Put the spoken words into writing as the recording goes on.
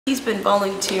He's been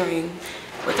volunteering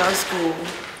with our school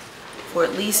for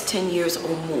at least 10 years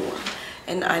or more,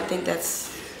 and I think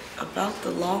that's about the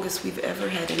longest we've ever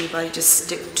had anybody just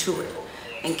stick to it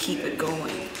and keep it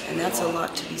going, and that's a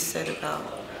lot to be said about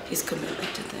his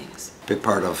commitment to things. A big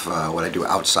part of what I do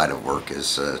outside of work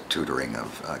is tutoring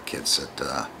of kids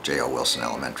at J.O. Wilson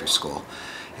Elementary School,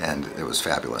 and it was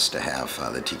fabulous to have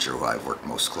the teacher who I've worked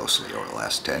most closely over the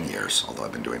last 10 years, although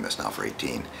I've been doing this now for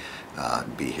 18,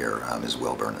 be here. Ms.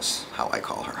 Wilburn is how I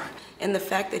call her. And the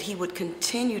fact that he would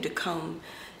continue to come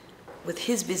with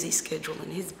his busy schedule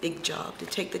and his big job to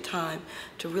take the time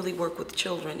to really work with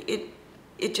children,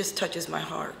 it just touches my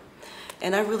heart.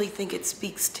 And I really think it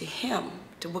speaks to him,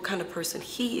 to what kind of person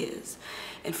he is.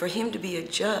 And for him to be a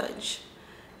judge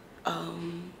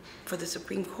for the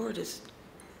Supreme Court is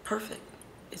perfect.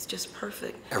 It's just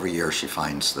perfect. Every year she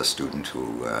finds the student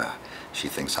who she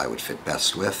thinks I would fit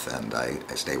best with, and I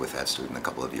stay with that student a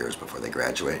couple of years before they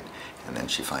graduate, and then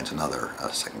she finds another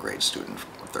second grade student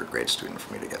or third grade student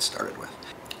for me to get started with.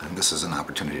 And this is an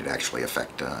opportunity to actually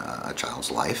affect a child's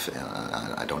life, and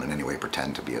I don't in any way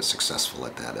pretend to be as successful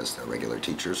at that as the regular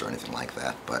teachers or anything like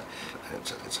that, but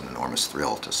it's an enormous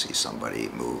thrill to see somebody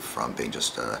move from being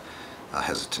just a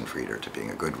hesitant reader to being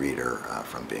a good reader,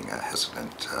 from being a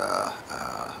hesitant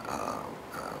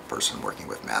person working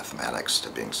with mathematics to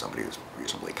being somebody who's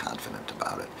reasonably confident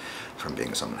about it, from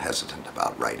being someone hesitant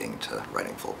about writing to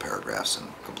writing full paragraphs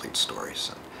and complete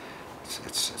stories. And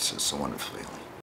it's a wonderful feeling.